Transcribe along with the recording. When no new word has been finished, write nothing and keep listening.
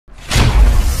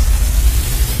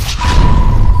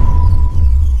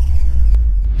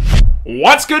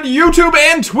What's good, YouTube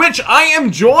and Twitch? I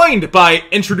am joined by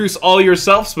introduce all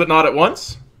yourselves, but not at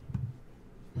once.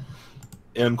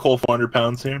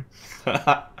 MKohl40 here.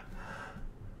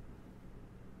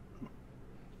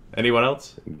 Anyone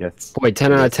else? Yes. Boy,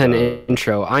 10 out of 10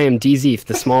 intro. I am Dzeeff,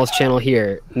 the smallest channel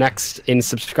here. Next in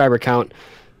subscriber count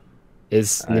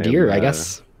is Nadir, I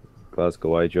guess.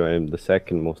 GlasgowYGO. I am the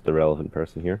second most irrelevant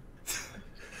person here.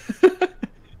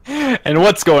 And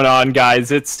what's going on,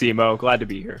 guys? It's Cimo. Glad to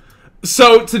be here.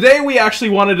 So, today we actually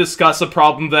want to discuss a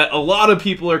problem that a lot of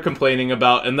people are complaining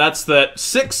about, and that's that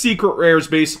 6 secret rares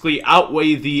basically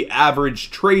outweigh the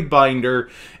average trade binder,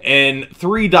 and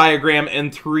 3 diagram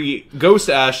and 3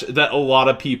 ghost ash that a lot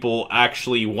of people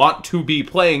actually want to be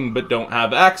playing but don't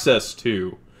have access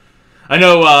to. I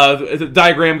know the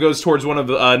diagram goes towards one of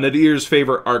Nadir's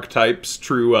favorite archetypes,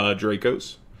 true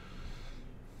Dracos.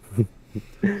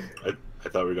 I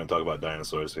thought we were going to talk about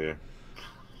dinosaurs here.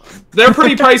 They're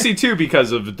pretty pricey too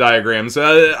because of diagrams.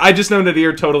 I just know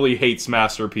Nadir totally hates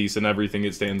Masterpiece and everything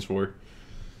it stands for.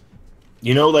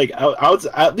 You know, like I was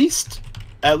at least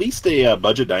a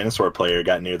budget dinosaur player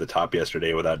got near the top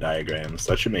yesterday without diagrams.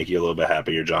 That should make you a little bit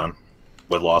happier, John,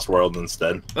 with Lost World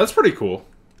instead. That's pretty cool.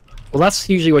 Well, that's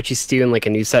usually what you see when like a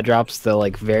new set drops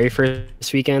the very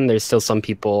first weekend. There's still some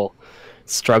people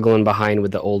struggling behind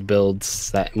with the old builds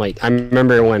that might. I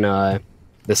remember when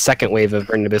the second wave of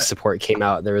Burn Abyss support came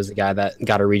out, there was a guy that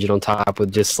got a regional top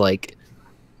with just like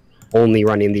only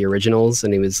running the originals,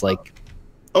 and he was like,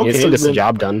 okay, still gets the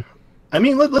job done. I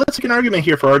mean, let's take an argument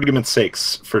here for argument's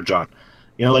sakes for John.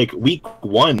 You know, like week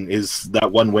 1 is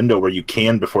that one window where you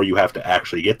can before you have to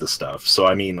actually get the stuff. So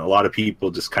I mean, a lot of people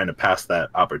just kind of pass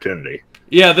that opportunity.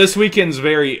 Yeah, this weekend's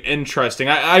very interesting.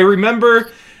 I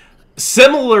remember.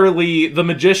 Similarly, the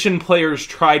Magician players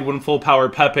tried when Full Power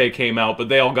Pepe came out, but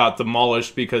they all got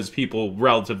demolished because people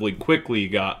relatively quickly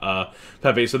got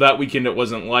Pepe. So that weekend it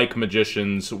wasn't like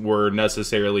Magicians were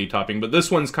necessarily topping. But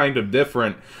this one's kind of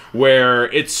different,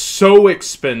 where it's so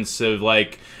expensive,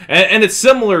 like, and it's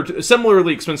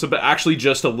similarly expensive, but actually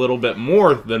just a little bit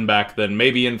more than back then.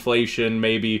 Maybe inflation,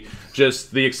 maybe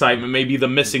just the excitement, maybe the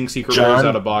missing secret rares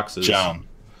out of boxes. John.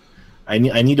 I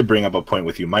need to bring up a point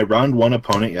with you. My round 1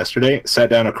 opponent yesterday sat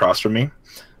down across from me,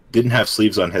 didn't have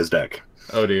sleeves on his deck.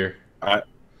 Oh dear.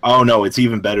 Oh no, it's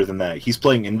even better than that. He's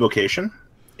playing Invocation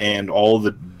and all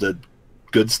the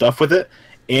good stuff with it,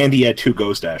 and he had 2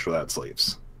 Ghost Ash without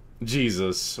sleeves.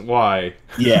 Jesus, why?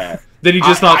 Yeah. Did he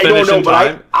just not finish in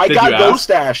time? I got Ghost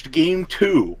Ashed game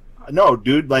 2. No,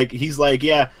 dude, like he's like,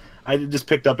 yeah, I just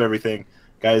picked up everything.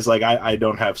 Guys, like, I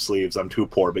don't have sleeves. I'm too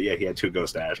poor. But yeah, he had 2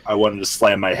 Ghost Ash. I wanted to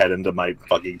slam my head into my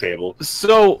fucking table.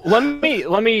 So let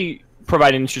me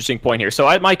provide an interesting point here. So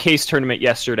at my case tournament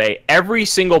yesterday, every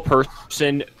single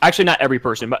person, actually not every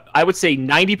person, but I would say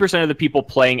 90% of the people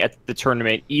playing at the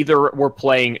tournament either were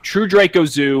playing True Draco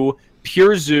Zoo,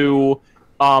 Pure Zoo,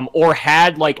 or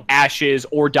had like ashes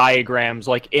or diagrams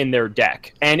like in their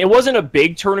deck. And it wasn't a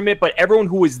big tournament, but everyone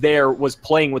who was there was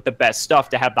playing with the best stuff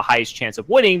to have the highest chance of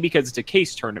winning because it's a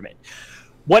case tournament.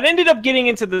 What ended up getting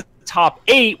into the top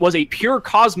 8 was a pure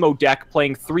Cosmo deck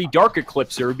playing 3 Dark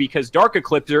Eclipser, because Dark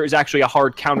Eclipser is actually a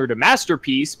hard counter to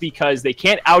Masterpiece because they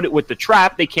can't out it with the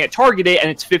trap, they can't target it,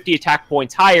 and it's 50 attack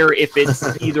points higher if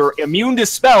it's either immune to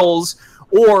spells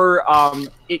or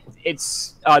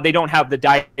they don't have the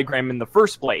diagram in the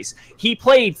first place. He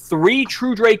played 3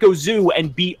 True Draco Zoo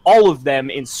and beat all of them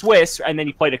in Swiss, and then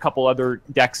he played a couple other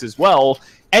decks as well,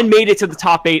 and made it to the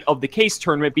top 8 of the case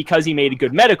tournament because he made a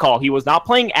good meta call. He was not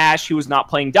playing Ash, he was not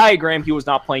playing Diagram, he was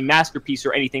not playing Masterpiece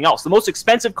or anything else. The most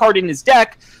expensive card in his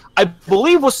deck, I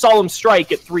believe, was Solemn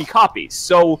Strike at 3 copies.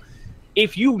 So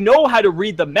if you know how to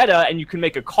read the meta and you can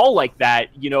make a call like that,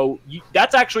 you know,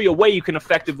 that's actually a way you can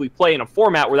effectively play in a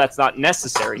format where that's not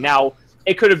necessary. Now,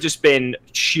 it could have just been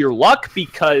sheer luck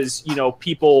because, you know,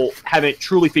 people haven't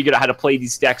truly figured out how to play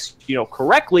these decks, you know,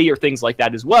 correctly or things like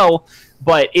that as well.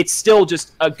 But it's still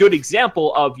just a good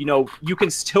example of, you know, you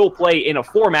can still play in a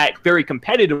format very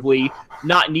competitively,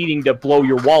 not needing to blow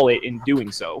your wallet in doing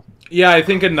so. Yeah, I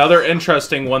think another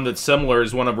interesting one that's similar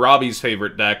is one of Robbie's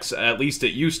favorite decks. At least it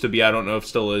used to be. I don't know if it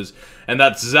still is. And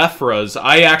that's Zephyra's.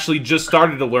 I actually just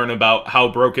started to learn about how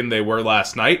broken they were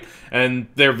last night. And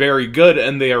they're very good,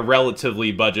 and they are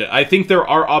relatively budget. I think there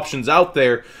are options out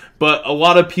there, but a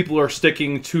lot of people are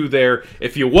sticking to their,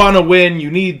 if you want to win, you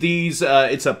need these,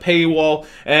 it's a paywall.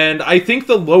 And I think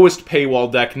the lowest paywall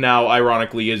deck now,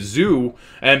 ironically, is Zoo,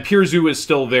 and Pure Zoo is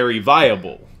still very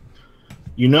viable.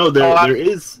 You know, there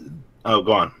is... Oh,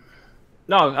 go on.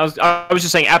 No, I was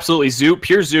just saying absolutely Zoo.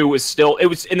 Pure Zoo is still... It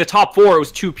was in the top 4, it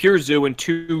was 2 Pure Zoo and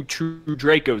 2 True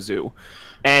Draco Zoo.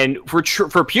 And for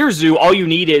Pure Zoo, all you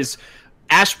need is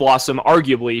Ash Blossom,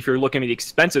 arguably, if you're looking at the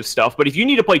expensive stuff. But if you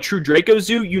need to play true Draco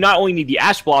Zoo, you not only need the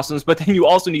Ash Blossoms, but then you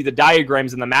also need the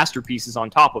diagrams and the masterpieces on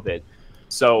top of it.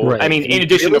 So, Right. I mean, in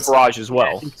addition to Barrage as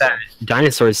well.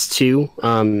 Dinosaurs too.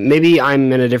 Maybe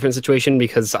I'm in a different situation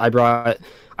because I bought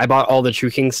all the True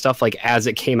King stuff like as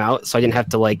it came out, so I didn't have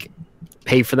to like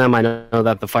pay for them. I know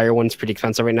that the Fire one's pretty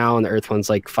expensive right now, and the Earth one's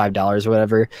like $5 or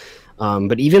whatever.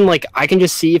 But even like I can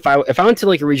just see if I went to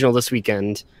like a regional this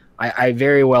weekend, I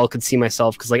very well could see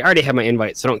myself, because like I already have my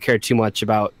invite, so I don't care too much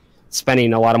about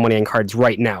spending a lot of money on cards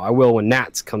right now. I will when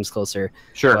Nats comes closer.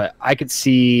 Sure. But I could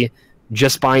see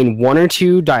just buying 1 or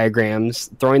 2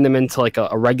 diagrams, throwing them into like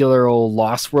a regular old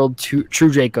Lost World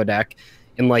True Draco deck,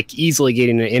 and like easily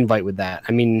getting an invite with that.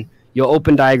 I mean, you'll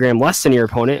open diagram less than your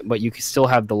opponent, but you can still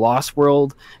have the Lost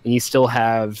World, and you still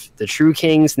have the True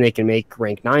Kings, and they can make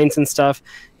rank 9s and stuff.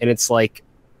 And it's like,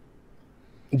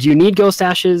 do you need Ghost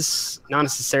Ashes? Not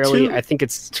necessarily. I think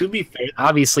it's, to be fair,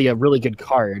 obviously a really good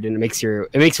card, and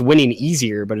it makes winning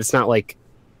easier, but it's not like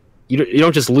you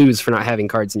don't just lose for not having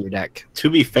cards in your deck. to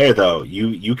be fair though,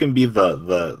 you can be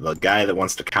the guy that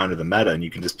wants to counter the meta, and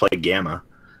you can just play Gamma.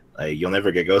 You'll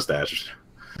never get Ghost Ashed.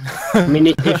 I mean,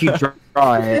 if you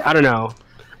draw it, I don't know.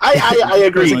 I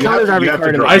agree. It counters every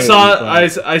card in the I game, saw.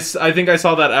 but- I think I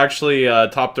saw that actually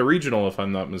top the regional, if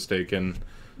I'm not mistaken.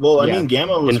 Well, I Yeah. mean,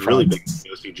 Gamma was In really big France.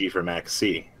 in OCG for Max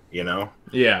C, you know?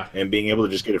 Yeah. And being able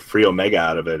to just get a free Omega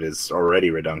out of it is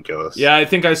already redunculous. Yeah, I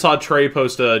think I saw Trey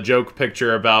post a joke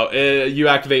picture about you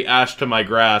activate Ash to my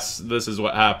grass. This is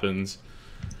what happens.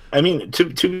 I mean, to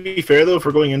be fair, though, if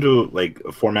we're going into, like,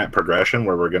 a format progression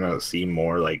where we're going to see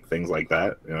more, like, things like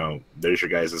that, you know, there's your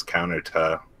guys' counter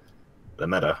to the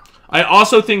meta. I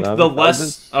also think Um, the I less...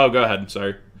 was Oh, go ahead.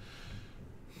 Sorry.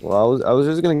 Well, I was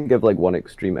just gonna give like one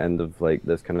extreme end of like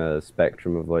this kind of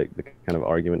spectrum of like the kind of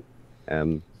argument.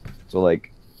 So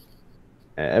like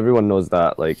everyone knows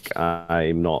that like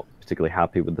I'm not particularly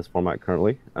happy with this format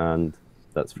currently, and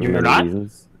that's for You're many not?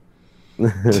 reasons.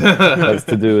 That's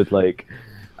to do with like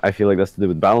I feel like that's to do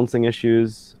with balancing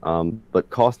issues, but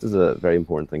cost is a very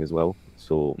important thing as well.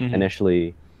 So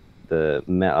initially, the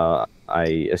meta I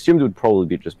assumed would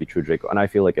probably just be True Draco, and I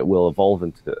feel like it will evolve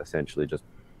into essentially just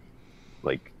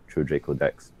like True Draco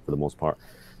decks for the most part.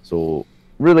 So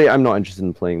really, I'm not interested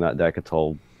in playing that deck at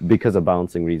all because of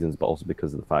balancing reasons, but also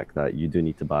because of the fact that you do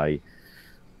need to buy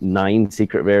 9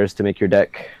 secret rares to make your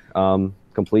deck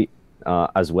complete,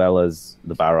 as well as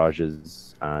the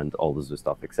barrages and all this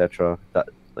stuff, etc. That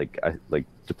like I like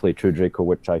to play True Draco,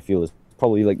 which I feel is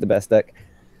probably like the best deck.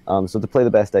 So to play the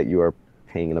best deck, you are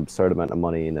paying an absurd amount of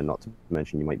money, and then not to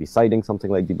mention you might be siding something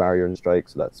like Debarrier and Strike,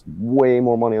 so that's way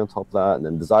more money on top of that, and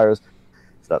then Desires.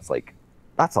 So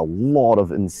that's a lot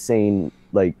of insane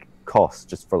like cost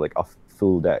just for like a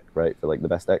full deck, right? For like the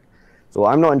best deck. So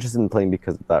I'm not interested in playing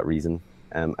because of that reason.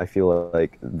 I feel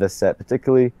like this set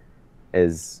particularly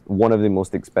is one of the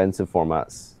most expensive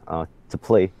formats to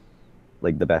play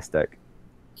like the best deck.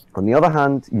 On the other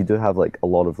hand, you do have like a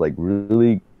lot of like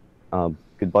really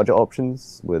good budget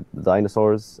options with the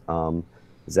dinosaurs,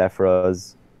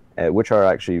 Zephyras, which are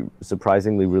actually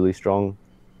surprisingly really strong.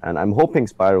 And I'm hoping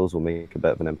Spirals will make a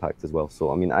bit of an impact as well.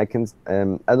 So, I mean, I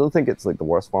don't think it's like the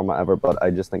worst format ever, but I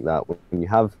just think that when you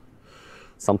have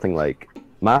something like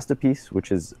Masterpiece,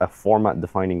 which is a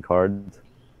format-defining card,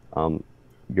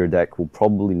 your deck will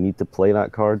probably need to play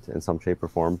that card in some shape or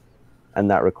form.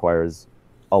 And that requires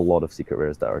a lot of secret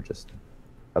rares that are just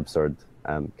absurd,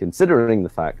 considering the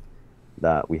fact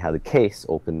that we had a case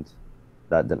opened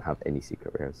that didn't have any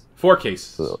secret rares. 4 cases.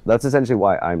 So that's essentially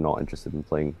why I'm not interested in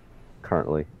playing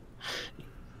currently.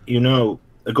 You know,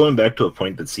 going back to a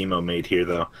point that Cimo made here,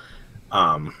 though,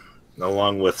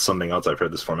 along with something else I've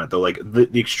heard this format, though, like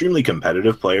the extremely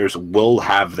competitive players will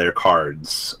have their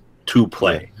cards to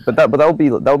play. But that will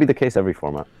be the case every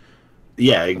format.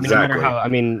 Yeah, exactly.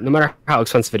 No matter how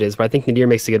expensive it is, but I think Nadir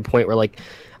makes a good point where, like,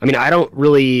 I mean, I don't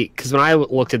really, because when I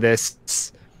looked at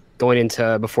this going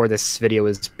into before this video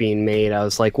was being made, I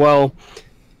was like, well,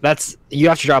 you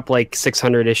have to drop like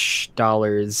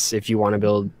 $600-ish if you want to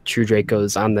build True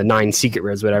Dracos on the 9 secret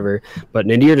rares, whatever. But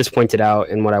Nadir just pointed out,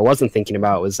 and what I wasn't thinking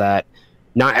about was that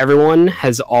not everyone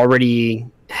has already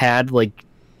had like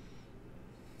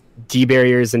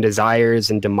D-barriers and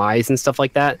desires and demise and stuff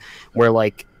like that, where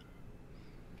like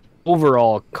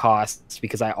overall costs,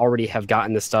 because I already have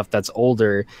gotten the stuff that's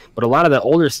older, but a lot of the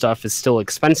older stuff is still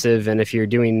expensive, and if you're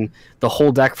doing the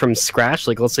whole deck from scratch,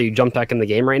 like let's say you jump back in the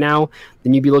game right now,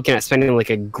 then you'd be looking at spending like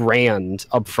 $1,000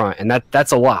 up front, and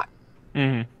that's a lot.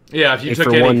 Yeah, if you took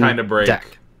for any one kind of break.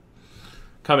 deck.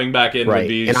 coming back in would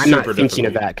be and I'm super not thinking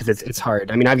of difficult. that because it's hard.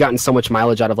 I mean, I've gotten so much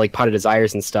mileage out of like Pot of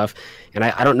Desires and stuff, and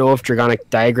I don't know if Dragonic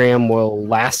Diagram will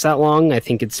last that long. I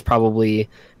think it's probably. I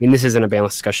mean, this isn't a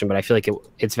balanced discussion, but I feel like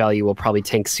its value will probably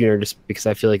tank sooner just because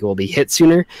I feel like it will be hit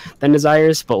sooner than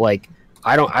Desires. But like,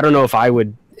 I don't know if I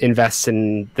would invest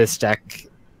in this deck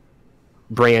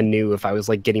brand new if I was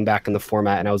like getting back in the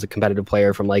format and I was a competitive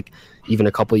player from like even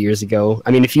a couple years ago.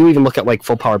 I mean, if you even look at like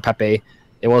Full Power Pepe,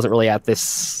 it wasn't really at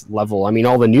this level. I mean,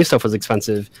 all the new stuff was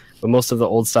expensive, but most of the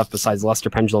old stuff besides Luster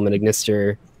Pendulum and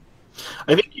Ignister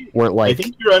weren't like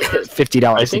 $50.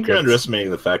 I think you're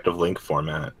underestimating the fact of Link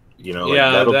format. You know, like,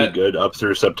 Yeah, that'll be good up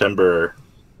through September.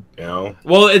 You know,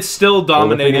 Well, it's still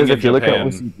dominating in if you look at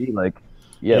Japan. OCG, like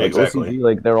exactly. OCG,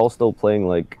 like they're all still playing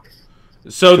like.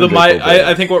 So the Good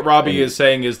I think what Robbie is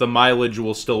saying is the mileage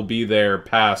will still be there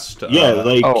past.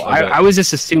 like I was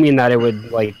just assuming that it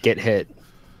would like get hit.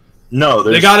 no,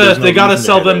 they gotta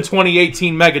sell them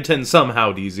 2018 Megatons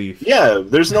somehow, DZ. Yeah,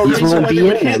 there's no These reason won't why be they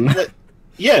would in hit them. that.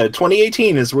 Yeah,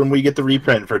 2018 is when we get the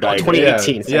reprint for Diagram.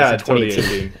 2018. Yeah, so it's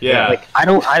 2018. Yeah. Like I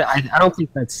don't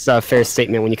think that's a fair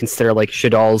statement when you consider like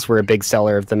Shadal's were a big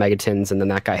seller of the Megatons and then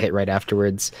that got hit right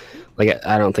afterwards. Like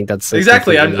I don't think that's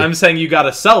Exactly. completely- I'm saying you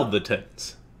gotta sell the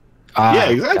tins. Yeah,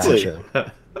 exactly.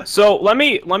 Gotcha. So let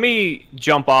me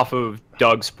jump off of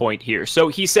Doug's point here. So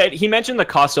he mentioned the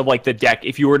cost of like the deck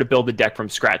if you were to build a deck from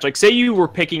scratch. Like say you were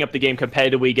picking up the game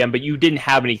competitively again, but you didn't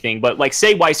have anything. But like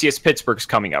say YCS Pittsburgh's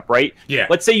coming up, right? Yeah.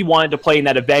 Let's say you wanted to play in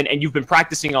that event and you've been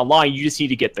practicing online. You just need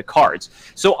to get the cards.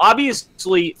 So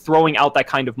obviously throwing out that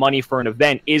kind of money for an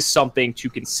event is something to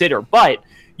consider. But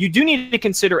you do need to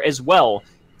consider as well.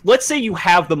 Let's say you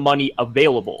have the money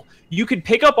available. You could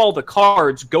pick up all the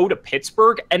cards, go to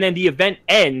Pittsburgh, and then the event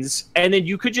ends, and then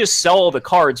you could just sell all the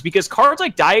cards, because cards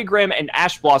like Diagram and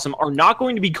Ash Blossom are not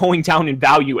going to be going down in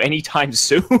value anytime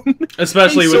soon.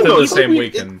 Especially Hey, within Cimo, the it's same like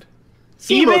weekend.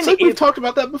 Even it's like if- we've talked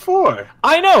about that before.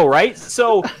 I know, right?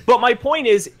 So, but my point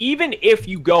is, even if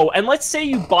you go, and let's say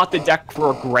you bought the deck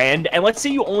for $1,000, and let's say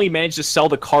you only managed to sell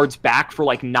the cards back for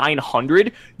like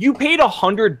 900, you paid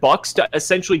 $100 to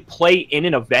essentially play in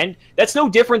an event. That's no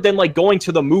different than like going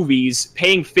to the movies,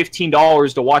 paying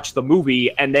 $15 to watch the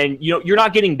movie, and then you're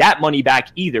not getting that money back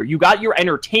either. You got your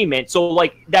entertainment, so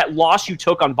like that loss you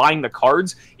took on buying the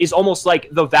cards is almost like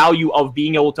the value of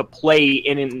being able to play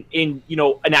in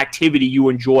an activity you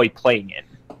enjoy playing in.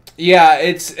 Yeah,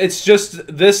 it's just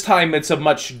this time it's a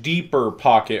much deeper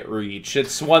pocket reach.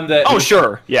 It's one that Oh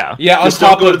sure, yeah. yeah on Just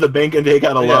top don't go of to the bank and take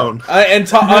out a loan.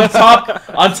 and on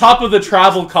top of the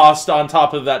travel cost, on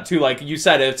top of that too, like you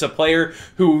said, it's a player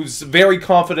who's very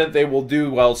confident they will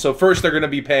do well. So first they're going to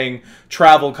be paying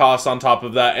travel costs on top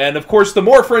of that, and of course the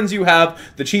more friends you have,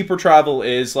 the cheaper travel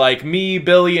is. Like me,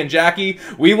 Billy, and Jackie,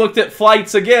 we looked at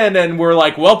flights again, and we're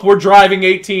like, well, we're driving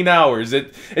 18 hours.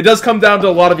 It does come down to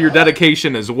a lot of your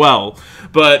dedication as well.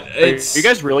 But it's Are you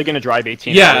guys really going to drive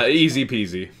 18 yeah, hours? easy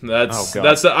peasy. Oh, God.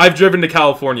 That's I've driven to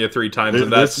California 3 times,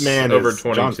 and that's This man over is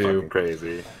John's 22. fucking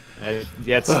crazy.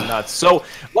 Yeah, it's nuts. So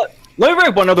let me bring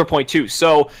up one other point too.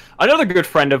 So another good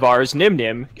friend of ours,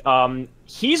 Nim,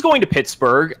 he's going to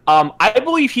Pittsburgh. I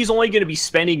believe he's only going to be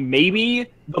spending maybe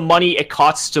the money it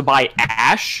costs to buy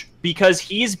Ash, because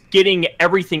he's getting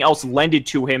everything else lended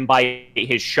to him by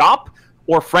his shop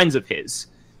or friends of his.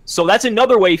 So that's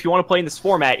another way if you want to play in this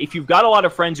format. If you've got a lot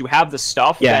of friends who have the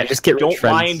stuff that just get rich don't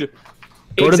friends. mind.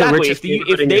 Go to the Exactly. richest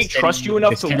neighborhood If in your they city, trust you enough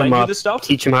just to hit lend 'em you up, the stuff.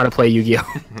 teach them how to play Yu-Gi-Oh.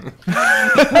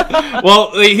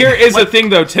 Well, here is the thing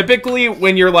though. Typically,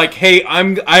 when you're like, "Hey,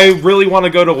 I really want to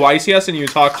go to YCS," and you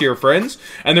talk to your friends,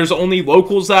 and there's only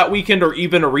locals that weekend or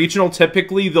even a regional,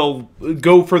 typically they'll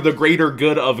go for the greater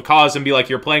good of cause and be like,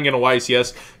 "You're playing in a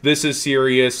YCS. This is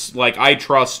serious. Like, I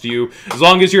trust you. As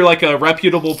long as you're like a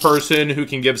reputable person who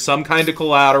can give some kind of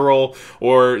collateral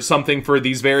or something for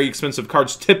these very expensive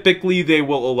cards. Typically, they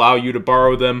will allow you to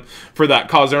borrow them for that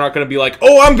cause. They're not going to be like,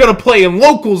 "Oh, I'm going to play in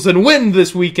locals and win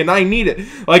this weekend. I need it."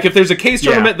 Like, if there's a case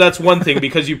tournament, that's one thing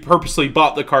because you purposely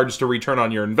bought the cards to return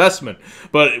on your investment.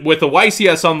 But with a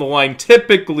YCS on the line,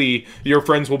 typically your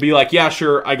friends will be like, "Yeah,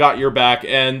 sure, I got your back."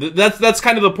 And that's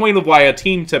kind of the point of why a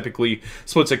team typically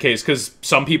splits a case, because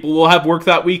some people will have work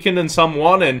that weekend and some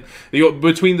won't, and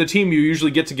between the team, you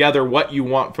usually get together what you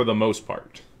want for the most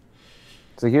part.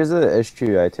 So here's the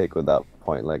issue I take with that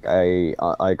point. Like I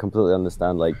completely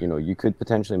understand. Like you could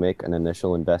potentially make an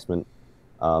initial investment,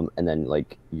 and then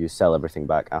like you sell everything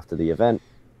back after the event,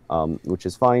 which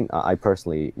is fine. I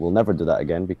personally will never do that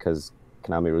again because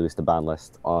Konami released a ban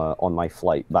list on my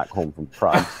flight back home from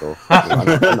Prague. So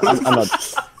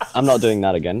I'm not doing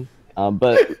that again.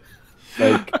 But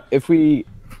like if we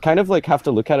kind of like have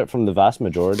to look at it from the vast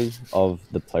majority of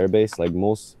the player base, like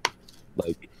most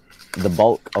like the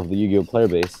bulk of the Yu-Gi-Oh player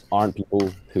base aren't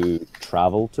people who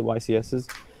travel to YCSs.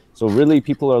 So really,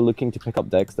 people are looking to pick up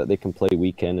decks that they can play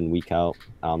week in and week out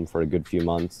for a good few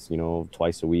months, you know,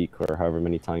 twice a week or however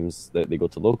many times that they go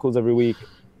to locals every week,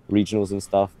 regionals and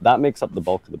stuff. That makes up the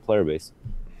bulk of the player base.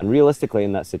 And realistically,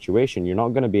 in that situation, you're not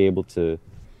going to be able to,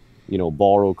 you know,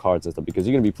 borrow cards and stuff because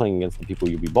you're going to be playing against the people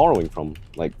you'll be borrowing from,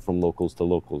 like from locals to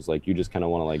locals. Like you just kind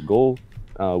of want to like go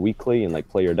weekly and like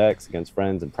play your decks against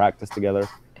friends and practice together.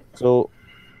 So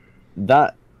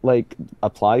that like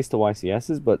applies to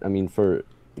YCSs, but I mean, for,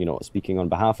 you know, speaking on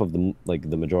behalf of the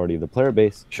majority of the player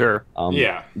base, sure,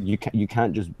 yeah, you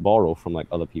can't just borrow from like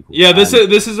other people. Yeah, this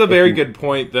is a very good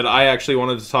point that I actually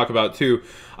wanted to talk about too.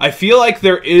 I feel like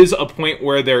there is a point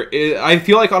where I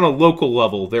feel like on a local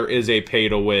level there is a pay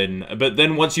to win, but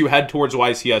then once you head towards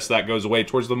YCS, that goes away.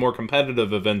 Towards the more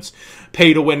competitive events,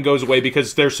 pay to win goes away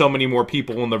because there's so many more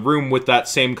people in the room with that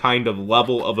same kind of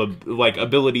level of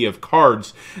ability of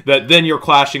cards that then you're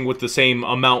clashing with the same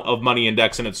amount of money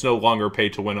index, and it's no longer pay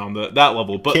to win on that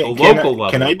level. But the local level,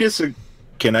 can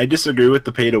I disagree with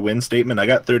the pay to win statement? I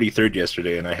got 33rd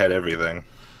yesterday and I had everything.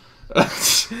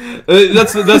 That's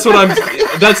what I'm.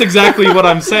 That's exactly what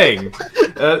I'm saying.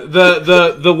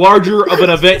 The larger of an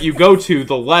event you go to,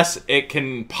 the less it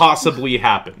can possibly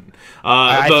happen.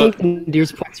 I think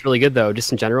Nadir's point's really good though,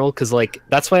 just in general, because like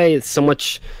that's why so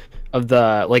much of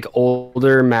the like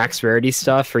older max rarity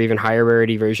stuff or even higher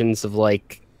rarity versions of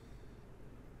like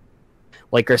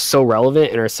are so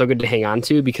relevant and are so good to hang on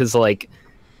to, because like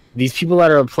these people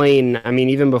that are playing, I mean,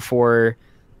 even before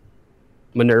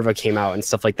Minerva came out and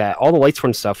stuff like that, all the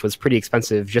Lightsworn stuff was pretty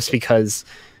expensive just because,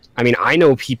 I mean, I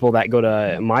know people that go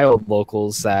to my old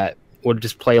locals that would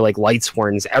just play like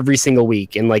Lightsworns every single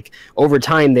week, and like over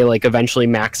time they like eventually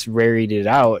max raried it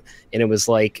out, and it was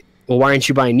like, well, why aren't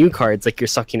you buying new cards? Like, you're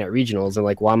sucking at regionals. And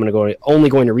like, well, I'm only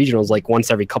going to regionals like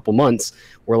once every couple months,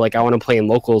 where like I want to play in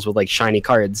locals with like shiny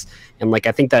cards. And like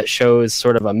I think that shows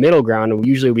sort of a middle ground.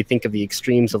 Usually we think of the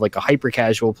extremes of like a hyper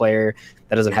casual player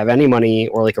that doesn't have any money,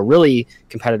 or like a really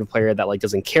competitive player that like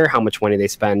doesn't care how much money they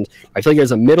spend. I feel like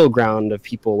there's a middle ground of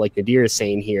people like Nadir is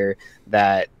saying here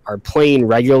that are playing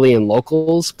regularly in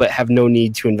locals but have no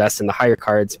need to invest in the higher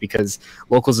cards because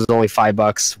locals is only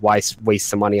 $5. Why waste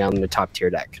some money on the top tier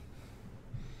deck?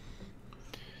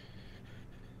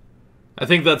 I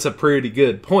think that's a pretty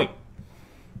good point.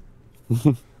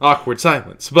 Awkward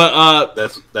silence, but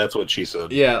that's what she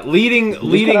said. Yeah, leading.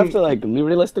 You have to, like,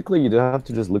 realistically, you do have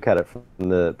to just look at it from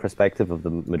the perspective of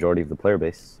the majority of the player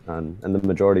base, and the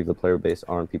majority of the player base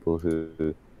aren't people who,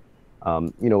 you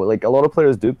know, like a lot of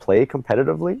players do play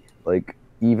competitively. Like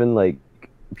even like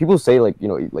people say, like, you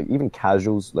know, like even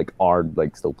casuals like are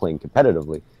like still playing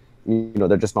competitively. You know,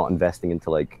 they're just not investing into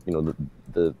like, you know,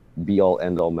 the be all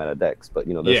end all meta decks, but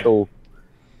you know they're still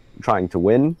trying to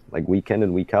win like week in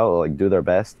and week out, or like do their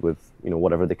best with, you know,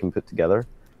 whatever they can put together.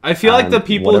 I feel like the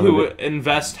people who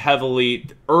invest heavily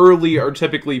early are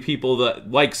typically people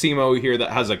that, like Cimo here, that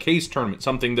has a case tournament,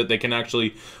 something that they can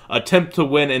actually attempt to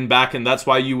win and back, and that's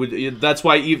why that's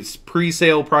why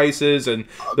pre-sale prices and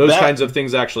those kinds of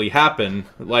things actually happen,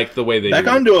 like the way they back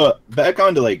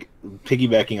onto like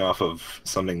piggybacking off of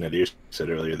something that you said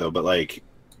earlier though, but like,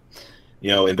 you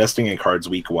know, investing in cards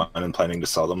week one and planning to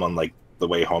sell them on like the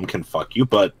way home can fuck you,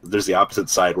 but there's the opposite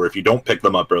side where if you don't pick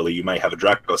them up early, you might have a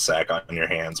Draco sack on your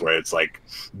hands where it's like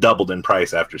doubled in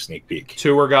price after sneak peek.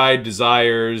 Tour Guide,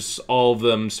 Desires, all of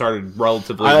them started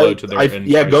relatively low to their end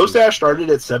yeah, prices. Ghost Ash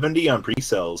started at 70 on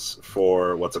pre-sales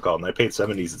for what's it called, and I paid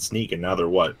 70s at sneak, and now they're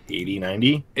what, 80,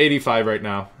 90? 85 right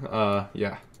now.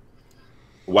 Yeah.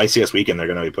 YCS weekend they're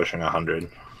going to be pushing 100.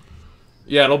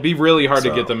 Yeah, it'll be really hard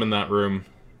to get them in that room.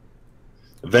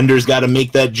 Vendors got to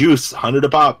make that juice, 100 a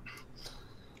pop.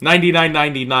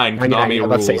 99.99 Konami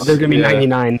rules. Say, they're gonna be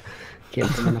 99. Can't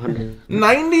put them in 100.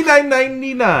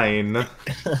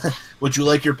 99.99. Would you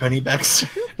like your penny back, sir?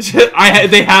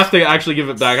 They have to actually give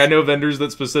it back. I know vendors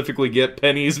that specifically get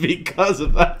pennies because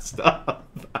of that stuff.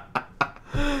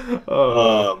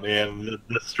 Oh man,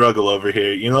 the struggle over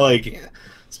here. You know, like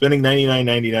spending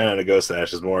 $99.99 on a Ghost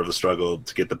Ash is more of a struggle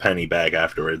to get the penny back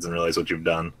afterwards and realize what you've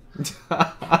done.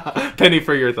 Penny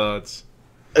for your thoughts.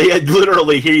 Yeah,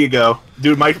 literally, here you go.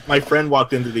 Dude, my friend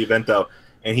walked into the event, though,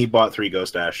 and he bought 3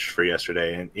 Ghost Ash for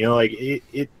yesterday. And, you know, like,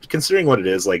 it considering what it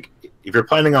is, like, if you're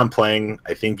planning on playing,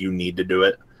 I think you need to do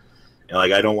it. You know,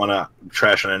 like, I don't want to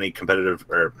trash on any competitive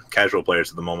or casual players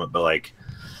at the moment, but, like,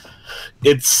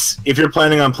 if you're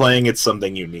planning on playing, it's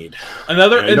something you need.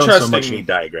 Another you know, interesting... You don't so much need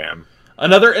diagram.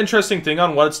 Another interesting thing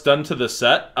on what it's done to the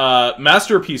set,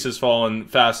 Masterpiece has fallen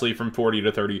fastly from 40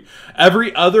 to 30.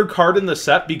 Every other card in the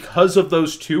set, because of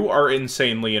those two, are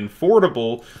insanely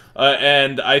affordable.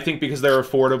 And I think because they're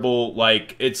affordable,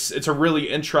 like, it's a really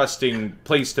interesting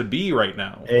place to be right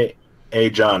now. Hey,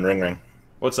 John, ring.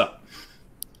 What's up?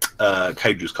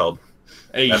 Kaiju's called.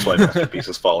 Hey. That's why Masterpiece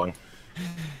is falling.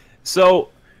 So,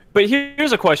 but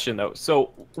here's a question, though.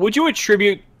 So, would you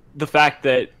attribute the fact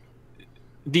that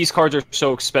these cards are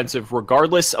so expensive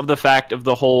regardless of the fact of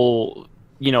the whole,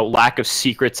 lack of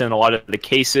secrets in a lot of the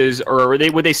cases, or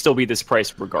would they still be this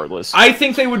price regardless? I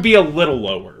think they would be a little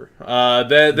lower.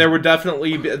 There would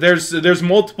definitely be, there's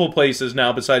multiple places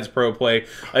now besides Pro Play.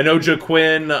 I know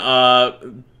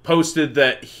Jaquin posted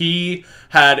that he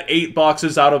had 8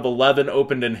 boxes out of 11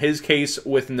 opened in his case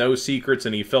with no secrets,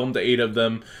 and he filmed 8 of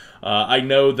them. I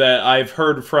know that I've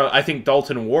heard from, I think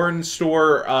Dalton Warren's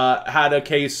store had a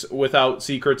case without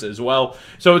secrets as well.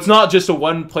 So it's not just a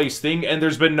one-place thing, and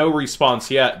there's been no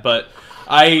response yet, but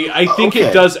I think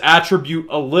it does attribute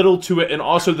a little to it, and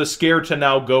also the scare to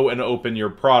now go and open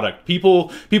your product. People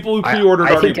who pre-ordered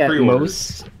already pre-ordered.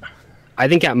 I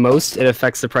think at most it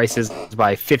affects the prices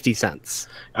by 50 cents.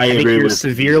 I think agree you're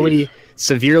with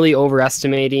severely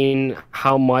overestimating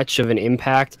how much of an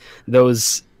impact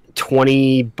those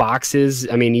 20 boxes.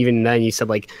 I mean, even then you said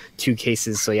like 2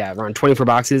 cases, so yeah, around 24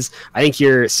 boxes. I think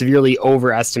you're severely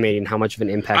overestimating how much of an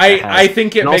impact it has. I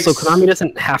think it makes... Also, Konami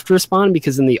doesn't have to respond,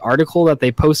 because in the article that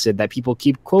they posted that people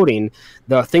keep quoting,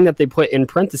 the thing that they put in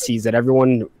parentheses that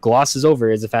everyone glosses over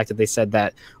is the fact that they said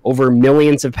that over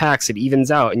millions of packs it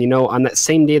evens out. And on that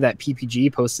same day that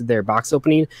PPG posted their box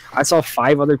opening, I saw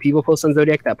 5 other people post on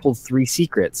Zodiac that pulled 3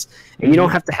 secrets. And you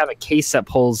don't have to have a case that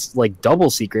pulls like double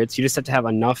secrets. You just have to have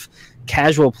enough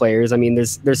casual players. I mean,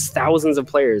 there's thousands of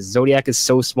players. Zodiac is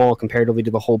so small comparatively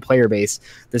to the whole player base.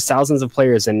 There's thousands of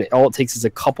players, and all it takes is a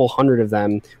couple hundred of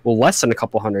them, well, less than a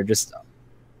couple hundred, just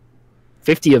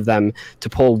 50 of them to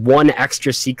pull 1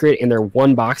 extra secret in their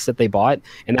 1 box that they bought,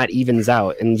 and that evens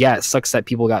out. And yeah, it sucks that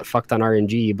people got fucked on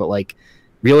RNG, but like,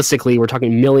 realistically, we're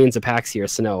talking millions of packs here,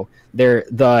 so no, they're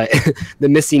the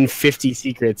missing 50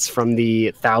 secrets from the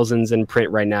thousands in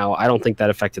print right now. I don't think that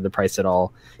affected the price at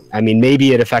all. I mean,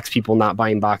 maybe it affects people not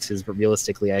buying boxes, but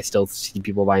realistically, I still see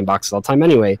people buying boxes all the time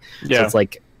anyway. Yeah. So it's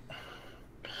like,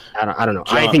 I don't know.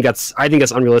 John. I think that's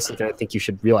unrealistic, and I think you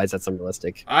should realize that's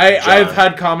unrealistic. I've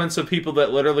had comments of people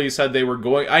that literally said they were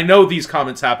going... I know these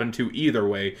comments happened too either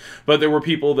way, but there were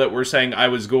people that were saying I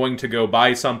was going to go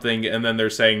buy something, and then they're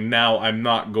saying now I'm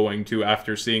not going to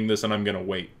after seeing this, and I'm going to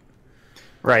wait.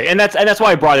 Right, and that's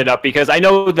why I brought it up, because I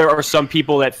know there are some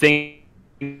people that think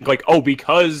like, oh,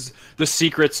 because the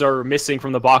secrets are missing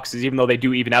from the boxes, even though they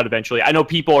do even out eventually. I know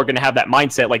people are going to have that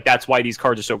mindset, like, that's why these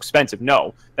cards are so expensive.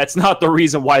 No, that's not the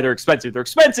reason why they're expensive. They're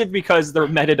expensive because they're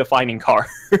meta-defining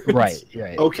cards. Right.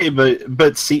 Okay,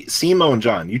 but see, Cimo and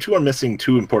John, you two are missing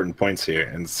 2 important points here.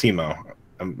 And Cimo,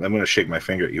 I'm going to shake my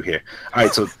finger at you here. All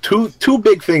right, so two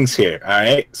big things here. All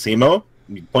right, Cimo,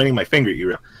 I'm pointing my finger at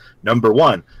you. Number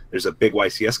 1, there's a big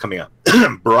YCS coming up.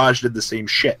 Barrage did the same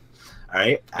shit. All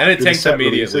right, and it tanked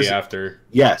immediately after.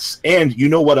 Yes, and you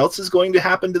know what else is going to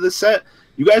happen to this set?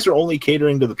 You guys are only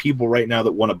catering to the people right now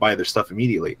that want to buy their stuff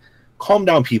immediately. Calm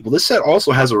down, people. This set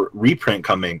also has a reprint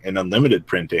coming and unlimited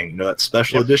printing. That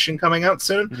special edition coming out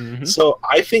soon. Mm-hmm. So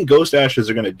I think Ghost Ashes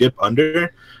are going to dip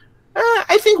under.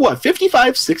 I think,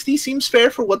 55, 60 seems fair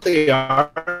for what they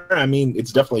are. I mean,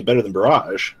 it's definitely better than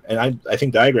Barrage, and I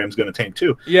think Diagram's going to tank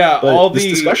too. Yeah, but this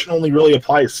discussion only really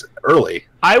applies early.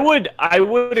 I would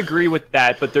agree with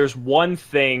that, but there's one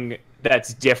thing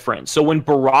that's different. So when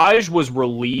Barrage was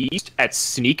released at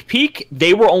Sneak Peek,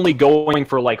 they were only going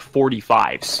for like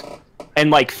 45s. And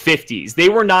like 50s. They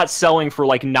were not selling for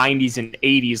like 90s and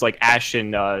 80s like Ash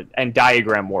and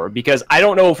Diagram were, because I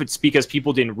don't know if it's because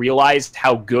people didn't realize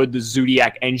how good the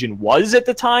Zodiac engine was at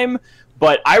the time,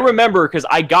 but I remember because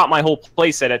I got my whole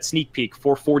playset at Sneak Peek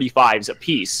for 45s a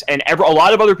piece, and a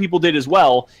lot of other people did as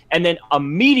well, and then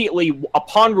immediately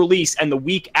upon release and the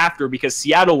week after, because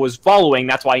Seattle was following,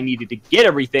 that's why I needed to get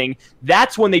everything,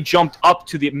 that's when they jumped up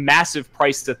to the massive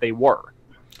price that they were.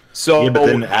 So yeah, but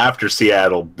then after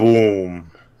Seattle, boom.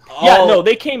 Yeah, no,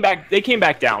 they came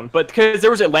back down, but because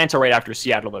there was Atlanta right after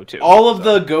Seattle though too. All of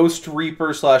the Ghost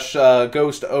Reaper /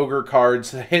 Ghost Ogre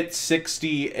cards hit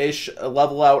 60-ish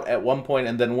level out at one point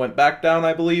and then went back down,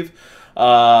 I believe.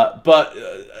 But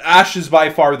Ash is by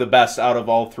far the best out of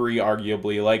all 3,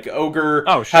 arguably. Like, Ogre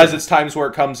has its times where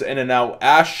it comes in and out.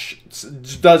 Ash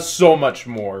does so much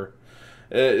more.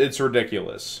 It's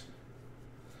ridiculous.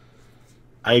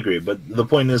 I agree, but the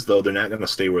point is, though, they're not going to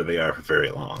stay where they are for very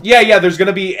long. Yeah, there's going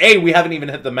to be we haven't even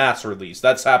hit the mass release.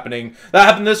 That's happening. That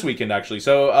happened this weekend, actually.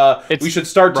 So we should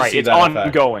start to see it's that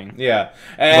ongoing. Effect. Yeah,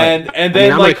 and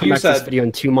then I like come you back to this said, video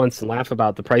in 2 months and laugh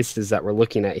about the prices that we're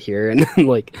looking at here, and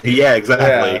like yeah,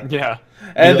 exactly. Yeah.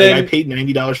 And then I paid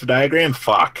 $90 for Diagram.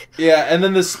 Fuck. Yeah, and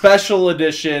then the special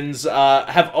editions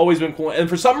have always been cool. And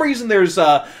for some reason, there's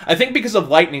I think because of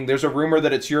Lightning, there's a rumor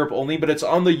that it's Europe only, but it's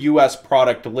on the U.S.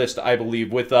 product list, I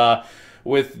believe, with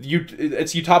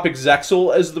it's Utopic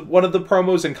Zexal as one of the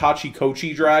promos and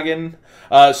Kochi Dragon,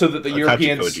 so that the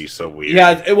Europeans. Kochi's so weird.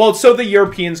 Yeah, well, so the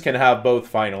Europeans can have both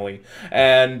finally.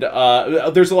 And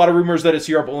there's a lot of rumors that it's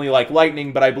Europe only, like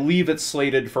Lightning, but I believe it's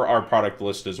slated for our product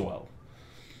list as well.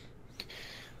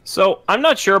 So, I'm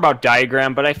not sure about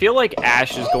Diagram, but I feel like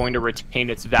Ash is going to retain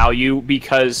its value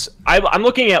because I'm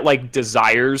looking at, like,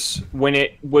 Desires when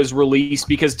it was released,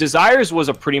 because Desires was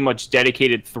a pretty much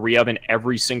dedicated 3-of in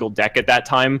every single deck at that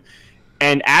time,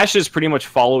 and Ash is pretty much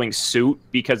following suit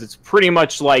because it's pretty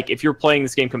much like, if you're playing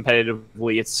this game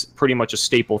competitively, it's pretty much a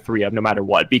staple 3-of no matter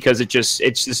what, because it's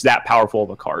just that powerful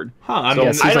of a card. Huh,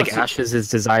 it seems like Ashes is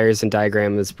Desires and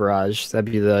Diagram is Barrage.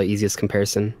 That'd be the easiest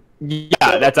comparison.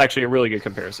 Yeah, that's actually a really good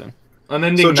comparison.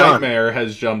 Unending Nightmare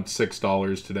has jumped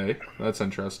 $6 today. That's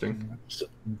interesting.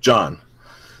 John,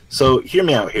 so hear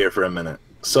me out here for a minute.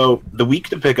 So the week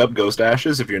to pick up Ghost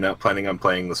Ashes, if you're not planning on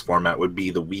playing this format, would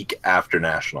be the week after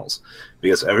Nationals,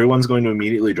 because everyone's going to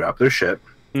immediately drop their shit,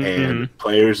 and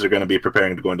players are going to be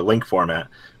preparing to go into Link format,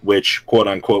 which quote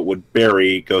unquote would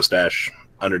bury Ghost Ash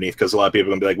underneath, because a lot of people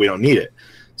are going to be like, we don't need it.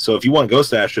 So if you want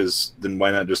Ghost Ashes, then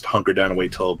why not just hunker down and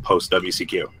wait till post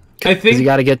WCQ? I think you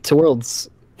got to get to Worlds.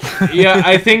 Yeah,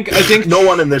 I think no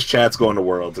one in this chat's going to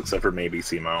Worlds except for maybe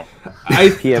Cimo. I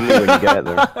PM when you get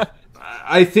there.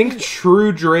 I think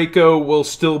True Draco will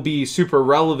still be super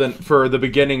relevant for the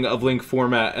beginning of Link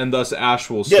format, and thus Ash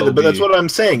will still but that's what I'm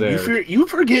saying. There. You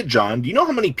forget, John. Do you know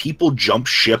how many people jump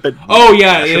ship at? Oh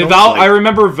yeah, Val. I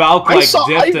remember Valk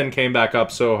dipped and came back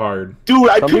up so hard. Dude,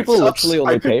 some people literally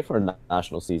only pay for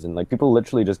national season. Like people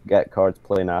literally just get cards,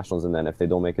 play nationals, and then if they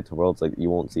don't make it to Worlds, like you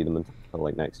won't see them until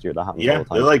like next year. That happens all the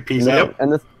time. They're like peace out.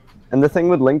 And the thing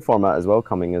with Link format as well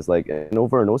coming is like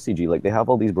over in OCG, like they have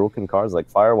all these broken cards like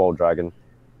Firewall Dragon.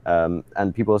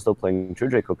 And people are still playing True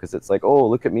Draco because it's like, oh,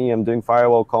 look at me, I'm doing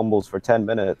firewall combos for 10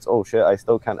 minutes. Oh shit, I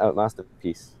still can't out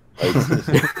Masterpiece.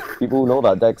 Like, people know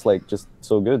that deck's like just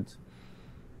so good.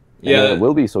 And it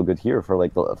will be so good here for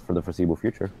like for the foreseeable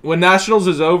future. When Nationals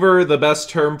is over, the best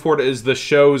term for it is the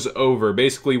show's over.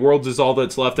 Basically, Worlds is all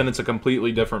that's left, and it's a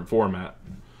completely different format.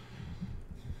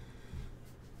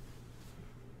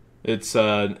 It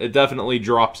definitely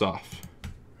drops off.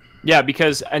 Yeah,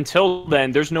 because until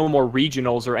then, there's no more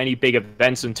regionals or any big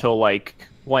events until like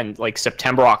when, like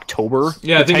September, October.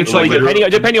 Yeah, I think it's like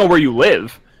depending on where you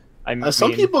live.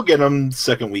 Some people get them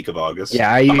second week of August.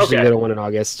 Yeah, I usually go to one in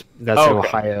August. That's in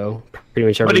Ohio, pretty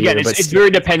much every year. But again, it's very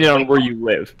dependent on where you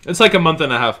live. It's like a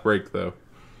month-and-a-half break, though.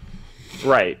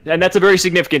 Right, and that's a very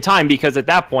significant time because at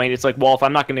that point, it's like, well, if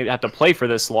I'm not going to have to play for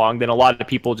this long, then a lot of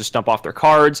people just dump off their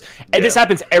cards. And this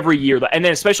happens every year. And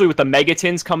then especially with the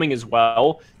Megatins coming as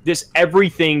well,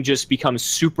 everything just becomes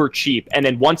super cheap. And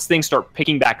then once things start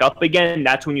picking back up again,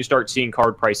 that's when you start seeing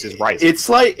card prices rise. It's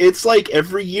like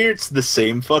every year it's the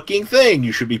same fucking thing.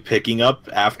 You should be picking up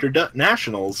after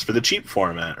Nationals for the cheap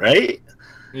format, right?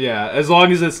 Yeah, as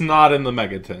long as it's not in the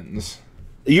Megatins.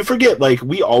 You forget, like,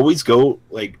 we always go,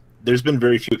 like, there's been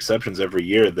very few exceptions every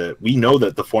year that we know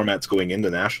that the formats going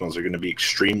into Nationals are going to be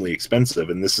extremely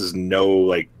expensive, and this is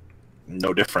no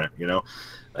different, you know?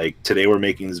 Like, today we're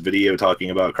making this video talking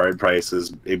about card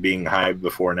prices it being high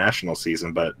before National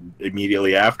season, but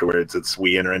immediately afterwards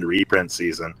we enter into reprint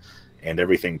season, and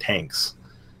everything tanks,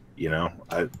 you know?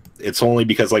 It's only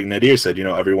because, like Nadir said, you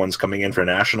know, everyone's coming in for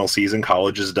National season,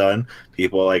 college is done,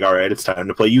 people are like, all right, it's time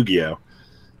to play Yu-Gi-Oh!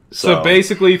 So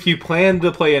basically, if you plan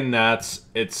to play in Nats,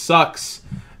 it sucks,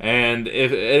 and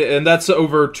that's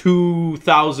over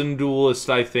 2,000 duelists,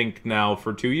 I think, now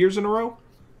for 2 years in a row.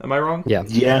 Am I wrong? Yeah.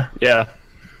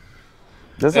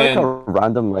 There's like a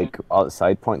random like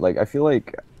side point. Like I feel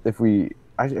like if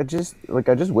I just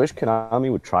wish Konami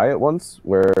would try it once,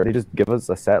 where they just give us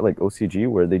a set like OCG,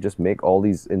 where they just make all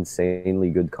these insanely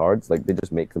good cards. Like they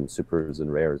just make them supers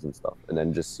and rares and stuff, and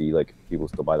then just see like if people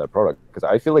still buy that product. Because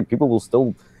I feel like people will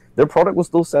still. Their product will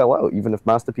still sell out, even if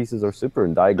masterpieces are super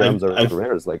and diagrams are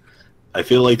rares. Like, I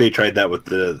feel like they tried that with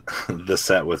the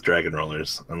set with Dragon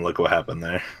Rollers, and look what happened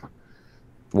there.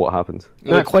 What happened?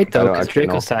 Not quite though, because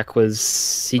Draco Sack was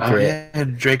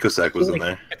secret. Draco Sack was in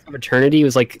there. Eternity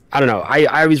was like, I don't know. I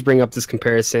always bring up this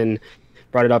comparison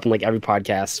brought it up in like every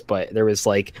podcast, but there was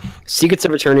like Secrets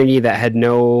of Eternity that had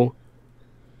no.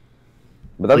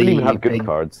 But that didn't even really have good big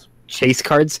cards. chase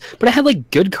cards, but it had like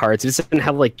good cards. It just didn't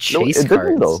have like chase it cards.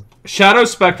 didn't, though. Shadow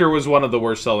Spectre was one of the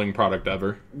worst selling product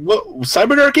ever. Well,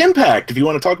 Cyberdark Impact, if you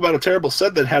want to talk about a terrible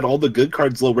set that had all the good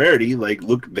cards low rarity, like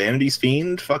look, Vanity's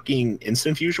Fiend, fucking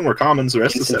Instant Fusion were commons, the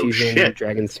rest of the set was shit.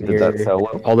 Dragon Did that Smear, sell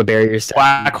well? all the barriers.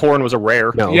 Blackhorn was a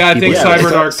rare. No, Yeah, I think people-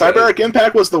 Cyberdark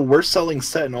Impact was the worst selling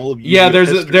set in all of Yeah,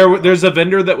 history. there's a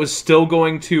vendor that was still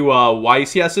going to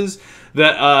YCS's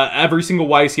that every single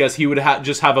YCS he would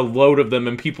just have a load of them,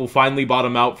 and people finally bought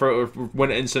them out for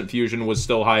when Instant Fusion was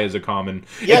still high as a common.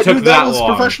 Yeah, it took dude, that was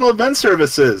long. professional event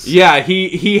services. Yeah,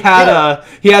 he had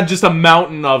just a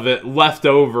mountain of it left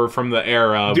over from the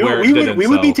era Dude, where we it didn't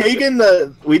would be sell.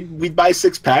 taking we'd buy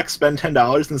 6 packs, spend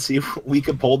 $10, and see if we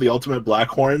could pull the ultimate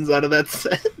Blackhorns out of that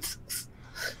set.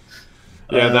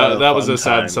 Yeah, that was fun a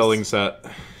sad times. selling set.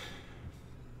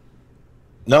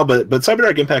 No, but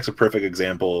Cyberdark Impact's a perfect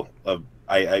example of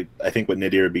I think what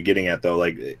Nadir would be getting at, though.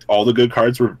 Like, all the good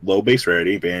cards were low base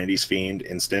rarity, Vanity's Fiend,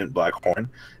 Instant, Blackhorn,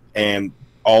 and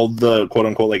all the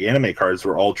quote-unquote like anime cards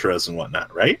were ultras and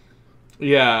whatnot, right?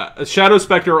 Yeah, Shadow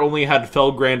Spectre only had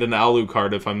Felgrand and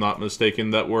Alucard, if I'm not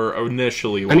mistaken, that were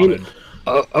initially I mean,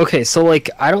 wanted. okay, so like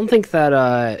I don't think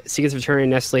that Secrets of Eternity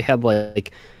necessarily had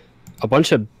like a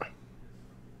bunch of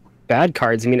bad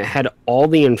cards. I mean, it had all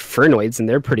the Infernoids, and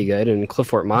they're pretty good, and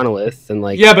Cliffort Monolith, and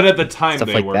like Yeah, but at the time stuff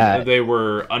they like were that. they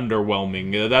were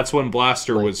underwhelming. That's when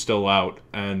Blaster was still out,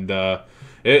 and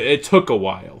it took a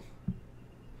while.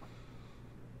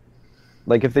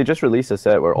 Like, if they just release a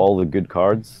set where all the good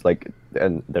cards, like,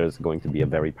 and there's going to be a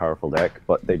very powerful deck,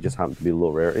 but they just happen to be low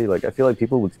rarity, like, I feel like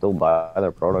people would still buy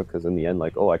their product, because in the end,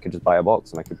 like, oh, I could just buy a box,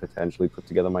 and I could potentially put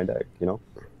together my deck, you know?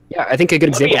 yeah, I think a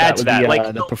good Let me example add of to that that, would be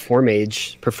like- the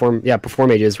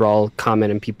Perform Ages were all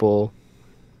common, and people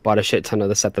bought a shit ton of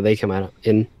the set that they come out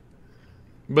in.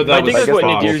 But I that think was that's what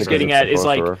Fox. Nadir's getting at is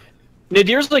like Sorcerer.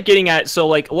 Nadir's like getting at, so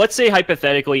like let's say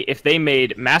hypothetically if they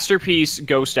made Masterpiece,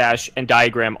 Ghost Dash, and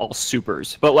Diagram all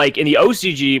supers, but like in the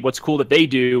OCG, what's cool that they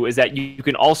do is that you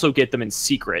can also get them in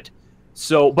secret.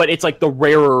 So, but it's like the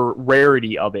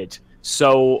rarity of it.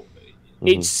 So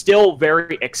it's still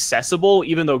very accessible,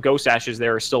 even though Ghost Dashes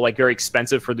there are still like very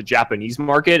expensive for the Japanese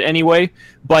market anyway.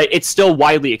 But it's still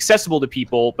widely accessible to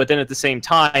people. But then at the same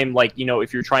time, like, you know,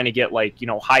 if you're trying to get like, you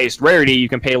know, highest rarity, you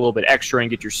can pay a little bit extra and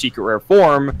get your secret rare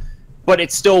form. But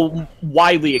it's still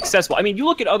widely accessible. I mean, you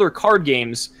look at other card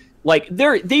games, like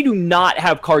they do not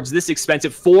have cards this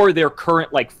expensive for their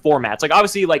current like formats. Like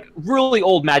obviously, like really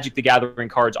old Magic the Gathering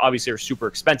cards obviously are super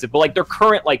expensive, but like their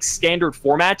current like standard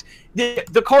format,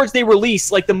 the cards they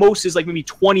release like the most is like maybe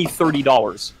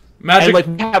 $20-$30. Magic,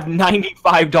 And like have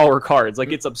 $95 cards.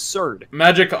 Like it's absurd.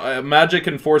 Magic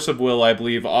and Force of Will, I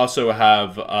believe, also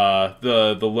have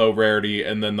the low rarity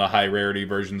and then the high rarity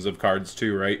versions of cards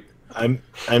too, right?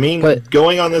 I mean, But-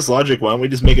 going on this logic, why don't we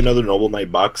just make another Noble Knight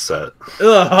box set?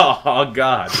 Oh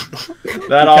God, that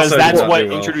Because also that's did not what do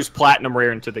well. introduced Platinum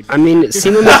Rare into the game. I mean,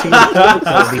 Cimo makes a good point,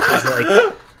 though, because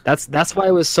like that's why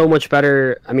it was so much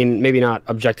better. I mean, maybe not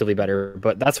objectively better,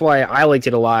 but that's why I liked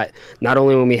it a lot. Not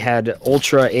only when we had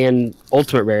Ultra and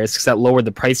Ultimate Rares, because that lowered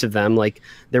the price of them. Like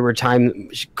there were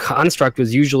times Construct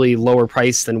was usually lower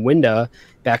price than Winda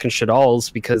back in Shadal's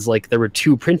because like there were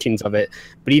 2 printings of it.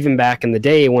 But even back in the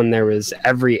day when there was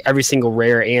every single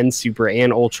rare and super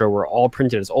and ultra were all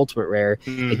printed as ultimate rare,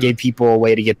 it gave people a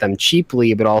way to get them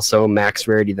cheaply, but also max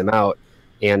rarity them out.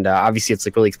 And obviously, it's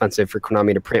like really expensive for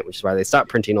Konami to print, which is why they stopped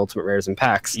printing ultimate rares in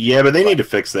packs. Yeah, but they need to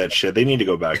fix that shit. They need to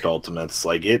go back to Ultimates.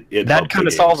 Like it That helped kind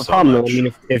of game solves the so problem, though. I much.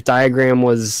 mean, if Diagram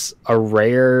was a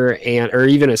rare or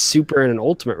even a super and an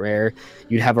ultimate rare,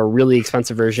 you'd have a really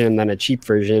expensive version and then a cheap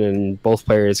version, and both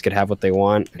players could have what they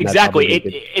want. And that'd Exactly. probably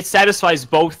be It satisfies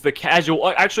both the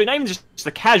casual, actually not even just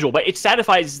the casual, but it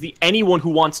satisfies anyone who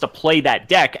wants to play that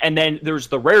deck. And then there's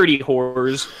the rarity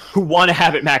whores who want to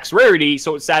have it max rarity,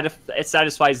 so it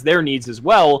satisfies their needs as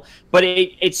well. But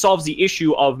it solves the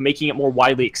issue of making it more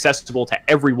widely accessible to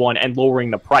everyone and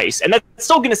lowering the price. And that's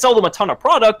still going to sell them a ton of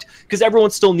product because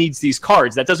everyone still needs these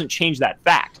cards. That doesn't change that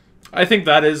fact. I think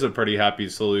that is a pretty happy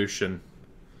solution.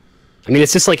 I mean,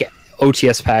 it's just like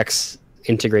OTS packs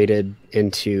integrated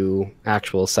into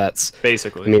actual sets.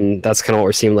 Basically. I mean, that's kind of what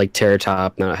we're seeing, like Terra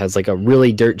Top. Now it has like a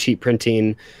really dirt cheap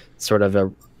printing, sort of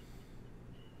a,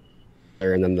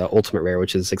 and then the ultimate rare,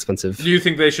 which is expensive. Do you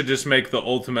think they should just make the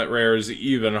ultimate rares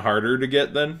even harder to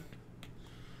get then?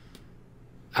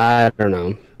 I don't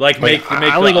know. Like make I the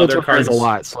like other ultimate rares cards a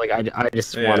lot, so like I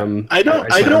just Yeah. want them. I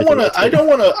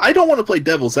don't want to play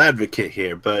devil's advocate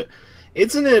here, but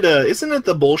Isn't it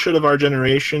the bullshit of our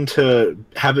generation to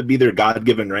have it be their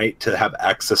God-given right to have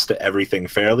access to everything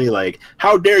fairly? Like,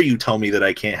 how dare you tell me that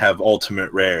I can't have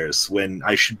ultimate rares when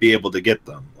I should be able to get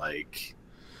them? Like,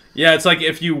 yeah, it's like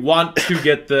if you want to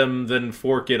get them, then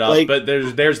fork it up. Like, but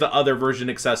there's the other version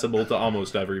accessible to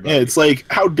almost everybody. yeah, it's like,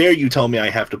 how dare you tell me I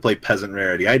have to play peasant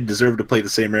rarity? I deserve to play the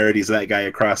same rarity as that guy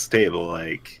across the table.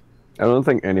 Like, I don't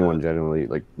think anyone generally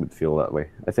like would feel that way.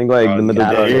 I think like the middle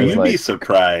ground is you'd like. be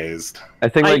surprised. I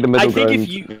think like the middle ground.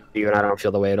 I don't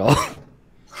feel the way at all.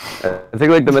 I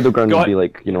think like the middle ground would be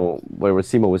like, you know, where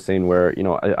Cimo was saying, where, you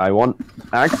know, I want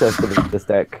access to this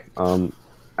deck,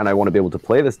 and I want to be able to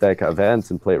play this deck at events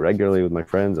and play it regularly with my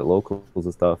friends at locals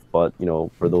and stuff. But, you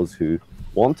know, for those who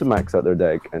want to max out their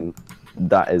deck, and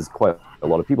that is quite a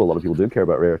lot of people do care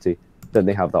about rarity, then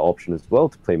they have that option as well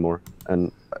to play more.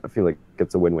 And I feel like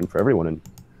it's a win-win for everyone. And,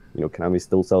 you know, Konami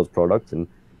still sells products, and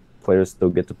players still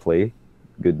get to play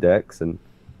good decks, and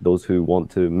those who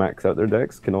want to max out their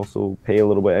decks can also pay a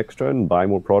little bit extra and buy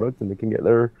more product, and they can get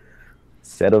their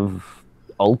set of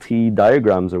ulti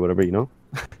diagrams or whatever, you know?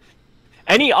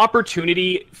 Any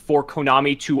opportunity for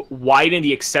Konami to widen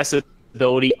the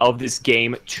accessibility of this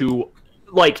game to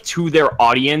their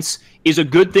audience is a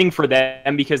good thing for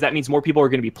them, because that means more people are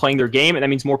going to be playing their game, and that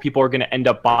means more people are going to end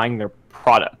up buying their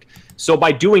product. So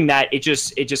by doing that,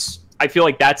 I feel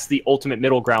like that's the ultimate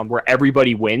middle ground where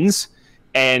everybody wins.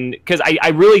 And because I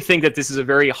really think that this is a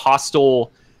very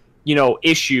hostile, you know,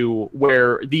 issue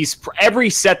where every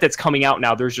set that's coming out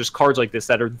now, there's just cards like this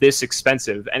that are this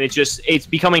expensive, and it's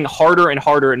becoming harder and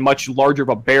harder and much larger of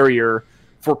a barrier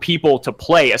for people to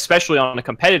play, especially on a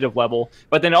competitive level.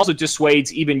 But then it also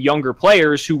dissuades even younger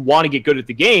players who want to get good at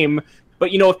the game. But,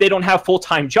 you know, if they don't have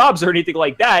full-time jobs or anything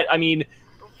like that, I mean,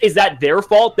 is that their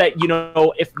fault that, you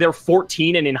know, if they're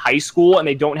 14 and in high school and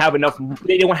they don't have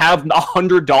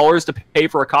 $100 to pay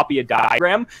for a copy of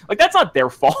Diagram? Like, that's not their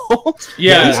fault.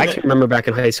 Yeah, I can remember back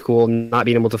in high school not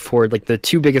being able to afford, like, the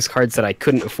two biggest cards that I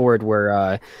couldn't afford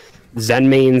were Zen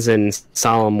Mains and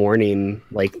Solemn Warning.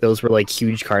 Like, those were like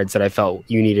huge cards that I felt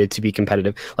you needed to be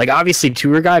competitive. Like, obviously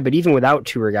Tour Guide, but even without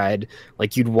Tour Guide,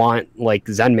 like, you'd want like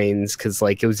Zen Mains, because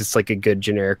like it was just like a good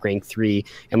generic rank 3.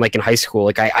 And like in high school,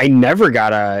 like I never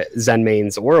got a Zen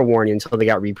Mains or a Warning until they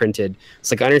got reprinted. It's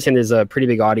like, I understand there's a pretty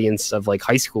big audience of like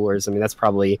high schoolers. I mean, that's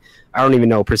probably, I don't even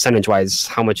know percentage wise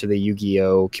how much of the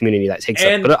Yu-Gi-Oh community that takes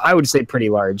up, but I would say pretty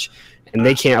large. And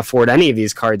they can't afford any of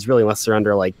these cards really unless they're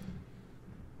under like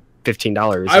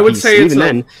 $15. I would say even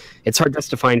then, it's hard just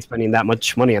to find spending that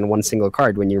much money on one single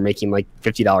card when you're making like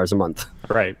 $50 a month.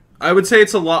 Right. I would say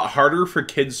it's a lot harder for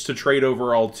kids to trade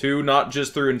overall too, not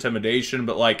just through intimidation,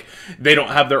 but like they don't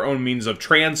have their own means of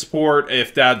transport.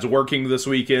 If dad's working this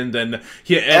weekend, then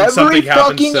every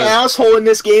fucking asshole in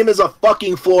this game is a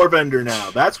fucking floor vendor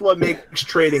now. That's what makes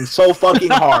trading so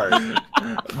fucking hard.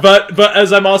 But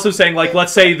as I'm also saying, like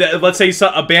let's say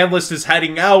a ban list is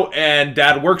heading out and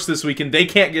dad works this weekend, they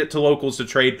can't get to locals to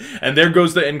trade, and there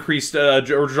goes the increased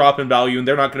or drop in value, and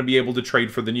they're not going to be able to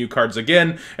trade for the new cards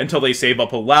again until they save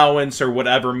up allowance or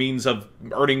whatever means of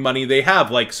earning money they have.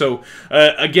 Like, so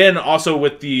again, also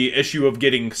with the issue of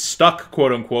getting stuck,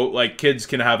 quote unquote, like kids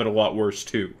can have it a lot worse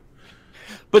too.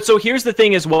 But so here's the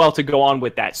thing as well to go on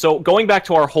with that. So going back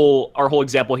to our whole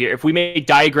example here, if we make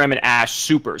Diagram and Ash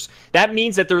supers, that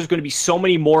means that there's going to be so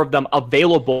many more of them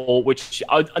available, which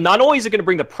not only is it going to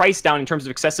bring the price down in terms of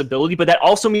accessibility, but that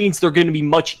also means they're going to be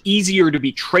much easier to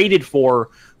be traded for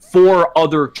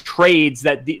other trades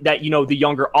that you know the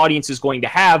younger audience is going to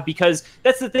have. Because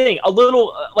that's the thing, a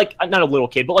little like not a little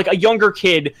kid, but like a younger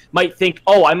kid might think,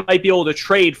 oh, I might be able to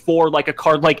trade for like a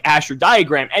card like Ash or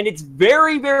Diagram, and it's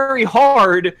very, very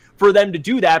hard for them to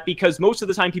do that, because most of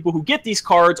the time people who get these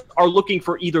cards are looking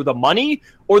for either the money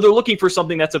or they're looking for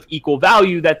something that's of equal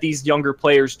value that these younger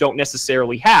players don't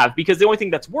necessarily have, because the only thing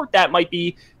that's worth that might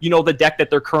be, you know, the deck that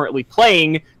they're currently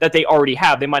playing that they already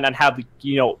have. They might not have,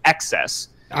 you know, excess.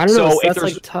 I don't know. So that's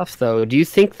like tough though. Do you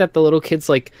think that the little kids,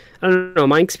 like, I don't know,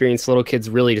 my experience, little kids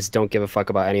really just don't give a fuck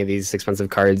about any of these expensive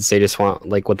cards. They just want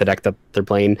like what the deck that they're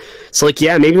playing. So like,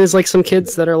 yeah, maybe there's like some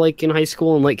kids that are like in high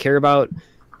school and like care about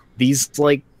these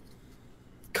like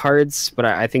cards, but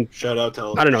I think shout out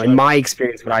to I don't know. In my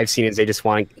experience, what I've seen is they just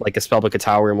want like a spellbook, a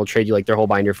tower, and will trade you like their whole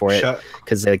binder for it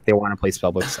because they want to play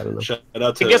spellbooks. I don't know. Shout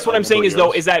out to, I guess what I'm saying is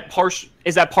though is that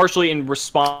partially in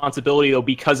responsibility though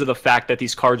because of the fact that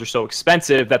these cards are so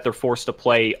expensive that they're forced to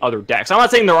play other decks. I'm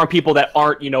not saying there aren't people that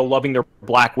aren't, you know, loving their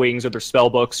Black Wings or their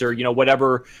spellbooks or, you know,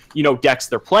 whatever, you know, decks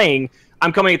they're playing.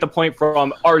 I'm coming at the point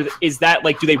from, is that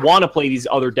like, do they want to play these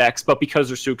other decks, but because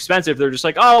they're too expensive, they're just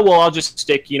like, oh, well, I'll just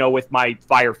stick, with my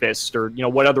Fire Fist or,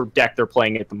 what other deck they're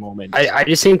playing at the moment. I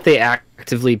just think they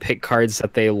actively pick cards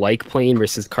that they like playing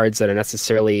versus cards that are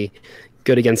necessarily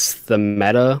good against the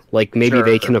meta. Like, maybe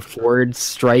they can afford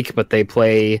Strike, but they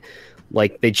play,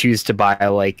 like, they choose to buy,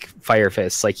 like, Fire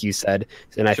Fist, like you said.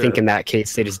 And I think in that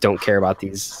case, they just don't care about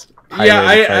these. Yeah,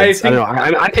 I think... I don't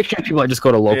know. I'm picturing people that just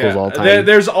go to locals all the time.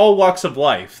 There's all walks of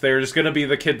life. There's going to be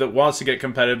the kid that wants to get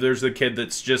competitive. There's the kid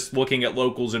that's just looking at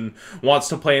locals and wants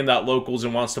to play in that locals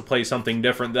and wants to play something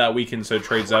different that weekend, so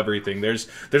trades everything. There's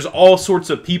all sorts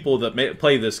of people that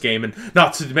play this game, and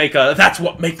not to make a "that's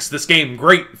what makes this game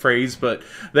great" phrase, but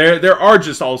there are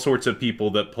just all sorts of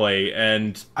people that play,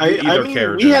 and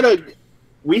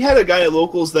We had a guy at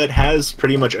locals that has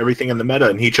pretty much everything in the meta,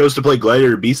 and he chose to play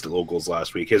Gladiator Beast at locals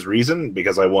last week. His reason,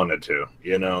 because I wanted to,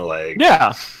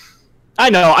 Yeah, I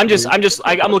know.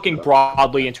 I'm looking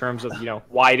broadly in terms of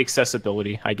wide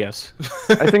accessibility, I guess.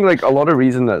 I think like a lot of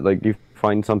reason that like you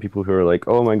find some people who are like,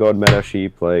 oh my god, meta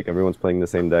sheep, like everyone's playing the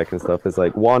same deck and stuff, is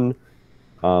like one.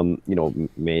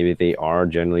 Maybe they are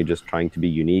generally just trying to be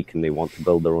unique and they want to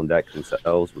build their own deck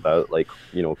themselves without, like,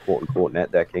 quote unquote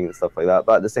net decking and stuff like that.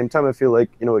 But at the same time, I feel like,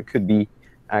 it could be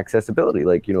accessibility.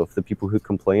 Like, if the people who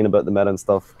complain about the meta and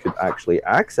stuff could actually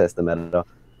access the meta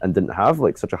and didn't have,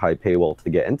 like, such a high paywall to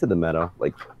get into the meta,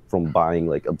 like, from buying,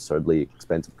 like, absurdly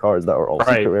expensive cards that are all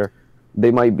secret rare,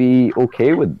 they might be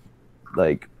okay with,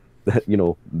 like,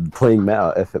 playing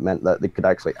meta if it meant that they could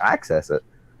actually access it.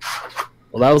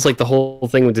 Well, that was like the whole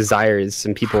thing with Desires,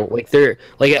 and people like they're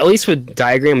like, at least with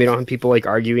Diagram, we don't have people like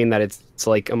arguing that it's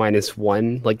like a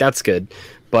 -1. Like, that's good,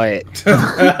 but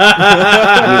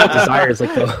Desires,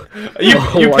 like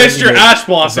you pissed your Ash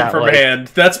Blossom from hand.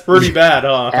 That's pretty bad,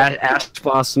 huh? Ash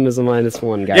Blossom is a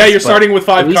 -1, guys. Yeah, you're starting with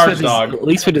 5 cards, dog. At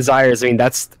least with Desires, I mean,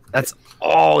 that's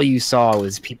all you saw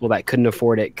was people that couldn't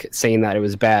afford it saying that it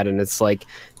was bad, and it's like,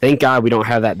 thank God we don't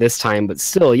have that this time. But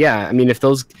still, yeah, I mean, if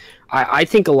those. I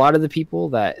think a lot of the people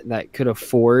that could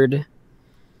afford,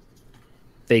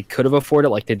 they could have afforded,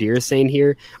 like Nadir is saying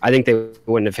here, I think they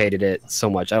wouldn't have hated it so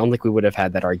much. I don't think we would have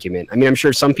had that argument. I mean, I'm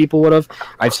sure some people would have.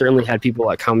 I've certainly had people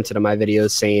that commented on my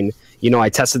videos saying, I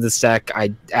tested this deck,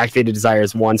 I activated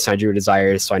Desires once, and I drew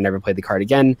Desires, so I never played the card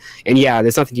again. And yeah,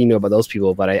 there's nothing you know about those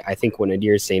people, but I think what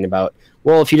Nadir is saying about,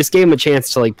 well, if you just gave them a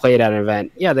chance to like play it at an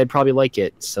event, yeah, they'd probably like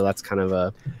it. So that's kind of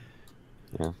a...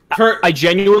 Yeah. I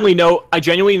genuinely know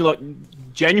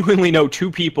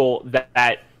 2 people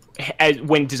that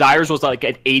when Desires was like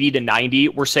at 80 to 90,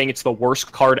 were saying it's the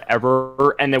worst card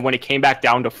ever, and then when it came back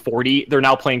down to 40, they're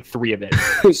now playing 3 of it.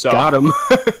 So got him.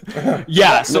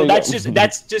 Yeah, so that's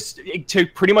just to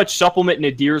pretty much supplement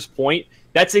Nadir's point.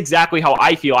 That's exactly how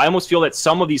I feel. I almost feel that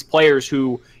some of these players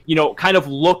who kind of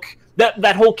look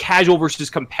that whole casual versus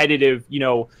competitive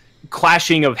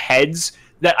clashing of heads,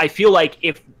 that I feel like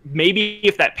if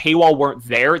that paywall weren't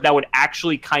there, that would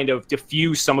actually kind of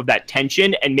diffuse some of that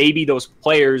tension, and maybe those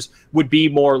players would be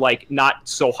more like not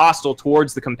so hostile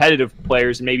towards the competitive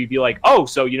players, and maybe be like, oh,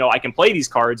 so I can play these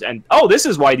cards, and oh, this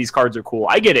is why these cards are cool.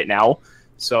 I get it now.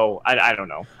 So I don't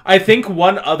know. I think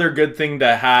one other good thing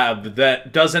to have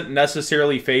that doesn't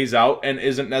necessarily phase out and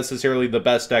isn't necessarily the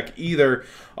best deck either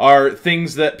are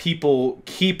things that people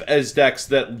keep as decks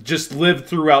that just live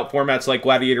throughout formats like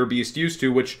Gladiator Beast used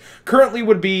to, which currently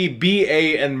would be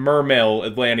BA and Mermail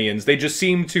Atlanteans. They just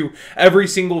seem to, every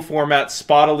single format,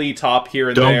 spottily top here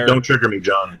and there. Don't trigger me,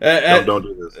 John. Don't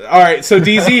do this. All right, so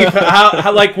Dzeeff,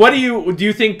 how like, what do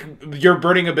you think your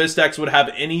Burning Abyss decks would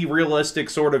have any realistic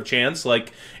sort of chance,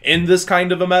 like, in this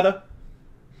kind of a meta?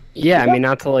 Yeah, I mean,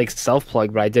 not to like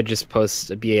self-plug, but I did just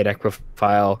post a BA deck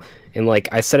profile, and like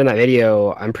I said in that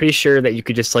video, I'm pretty sure that you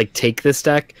could just like take this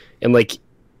deck and like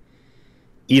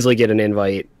easily get an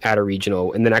invite at a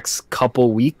regional in the next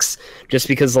couple weeks, just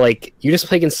because like you just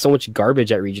play against so much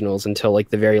garbage at regionals until like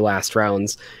the very last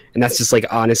rounds, and that's just like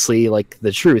honestly like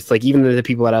the truth. Like, even the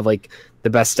people that have like the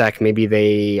best deck, maybe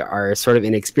they are sort of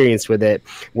inexperienced with it,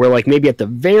 where like maybe at the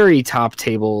very top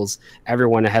tables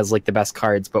everyone has like the best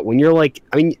cards, but when you're like,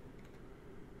 I mean,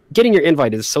 getting your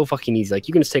invite is so fucking easy. Like,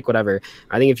 you can just take whatever.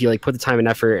 I think if you like put the time and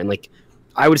effort, and like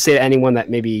I would say to anyone that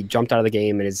maybe jumped out of the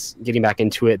game and is getting back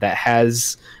into it that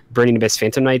has Burning Abyss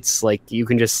Phantom Knights, like, you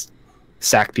can just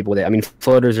sack people with it. I mean,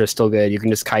 floaters are still good. You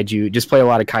can just play a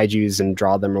lot of kaijus and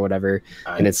draw them or whatever,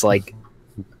 and it's like,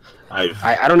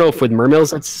 I don't know if with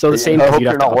Mermails that's so the same, because you'd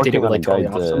have to update it with like totally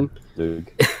awesome. Dude.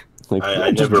 Like,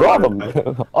 I just never draw wanted,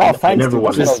 them. Oh, thanks.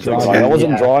 I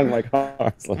wasn't drawing like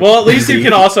cards. Well, at least you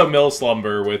can also mill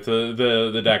slumber with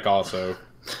the deck also.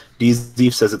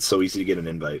 Dzeeff says it's so easy to get an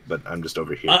invite, but I'm just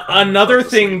over here. Another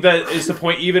thing that is the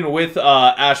point, even with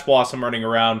Ash Blossom running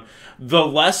around, the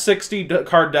less 60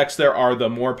 card decks there are, the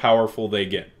more powerful they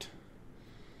get.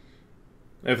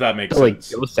 If that makes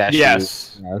sense. Ghost Ash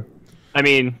Yes. yeah. I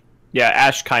mean, yeah,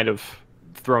 Ash kind of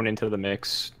thrown into the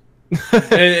mix.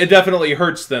 It definitely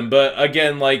hurts them, but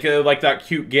again, like that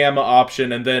cute Gamma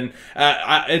option, and then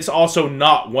it's also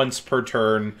not once per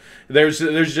turn. There's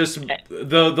just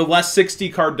the less 60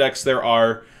 card decks there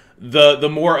are, the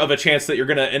more of a chance that you're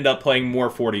going to end up playing more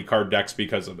 40 card decks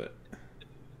because of it.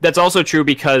 That's also true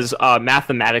because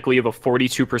mathematically you have a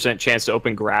 42% chance to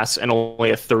open Grass and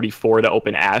only a 34% to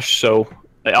open Ash. So,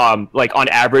 like on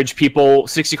average,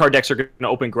 60 card decks are going to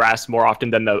open Grass more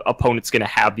often than the opponent's going to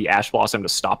have the Ash Blossom to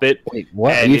stop it. Wait,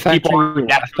 what? And Are you factoring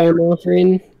left arm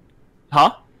offering?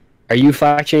 Huh? Are you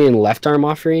factoring in left arm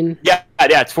offering? Yeah,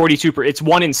 it's 42%. It's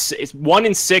 1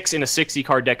 in 6 in a 60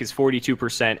 card deck is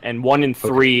 42%, and 1 in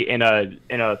 3 in a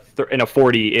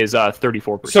 40 is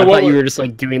 34%. So I thought you were just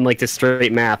like doing like the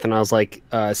straight math, and I was like,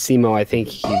 Cimo, I think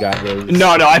he got his.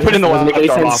 No, I put in the Doesn't make left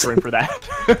any arm sense. offering for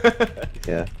that.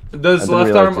 Yeah. Does I didn't left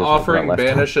realize arm this was offering about left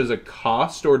arm. banish as a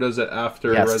cost, or does it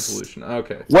after Yes. resolution?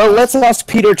 Okay. Well, let's ask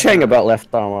Peter Cheng about left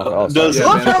arm. Does yeah,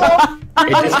 left arm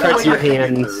It discards your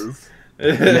hands hands?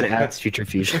 and then it adds future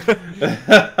fusion.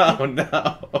 Oh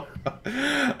no.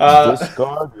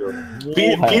 Discard your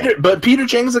Peter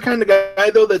Chang's the kind of guy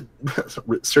though that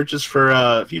searches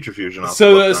for future fusion. Off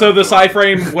So left the arm. Psy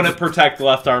frame wouldn't protect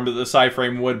left arm, but the Psy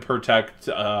frame would protect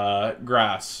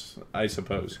Grass, I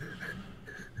suppose.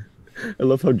 I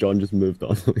love how John just moved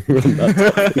on. Swerve.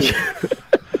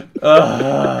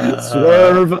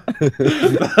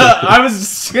 I was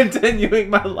just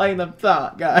continuing my line of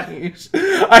thought, guys.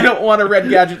 I don't want to Red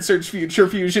Gadget search future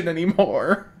fusion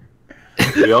anymore.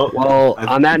 Well,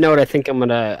 on that note, I think I'm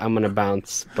gonna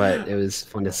bounce. But it was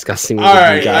fun discussing with All you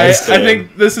right, I guys.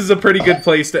 think this is a pretty good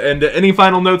place to end it. Any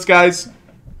final notes, guys?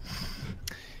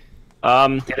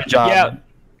 Get a job.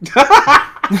 Yeah.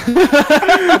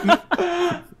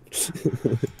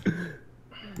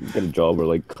 Get a job or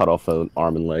like cut off an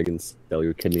arm and leg and sell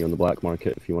your kidney on the black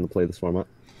market if you want to play this format.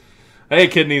 Hey,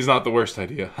 kidney's not the worst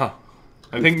idea, huh?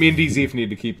 I think me and Dzeeff need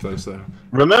to keep those though.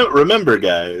 Remember,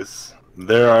 guys,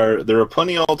 there are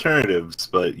plenty of alternatives,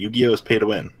 but Yu-Gi-Oh is pay to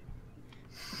win.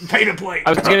 Pay to play.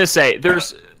 I was gonna say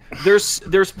there's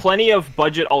plenty of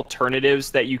budget alternatives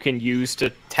that you can use to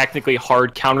technically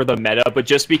hard counter the meta, but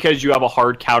just because you have a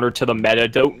hard counter to the meta,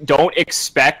 don't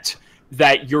expect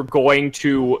that you're going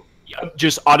to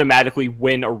just automatically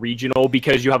win a regional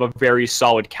because you have a very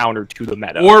solid counter to the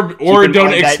meta. Or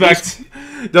don't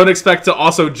expect to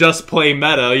also just play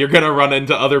meta. You're gonna run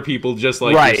into other people just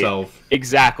like yourself.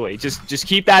 Exactly. Just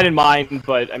keep that in mind.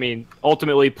 But I mean,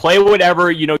 ultimately, play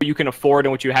whatever you can afford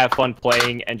and what you have fun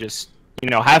playing, and just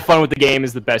have fun with the game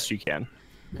is the best you can.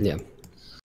 Yeah.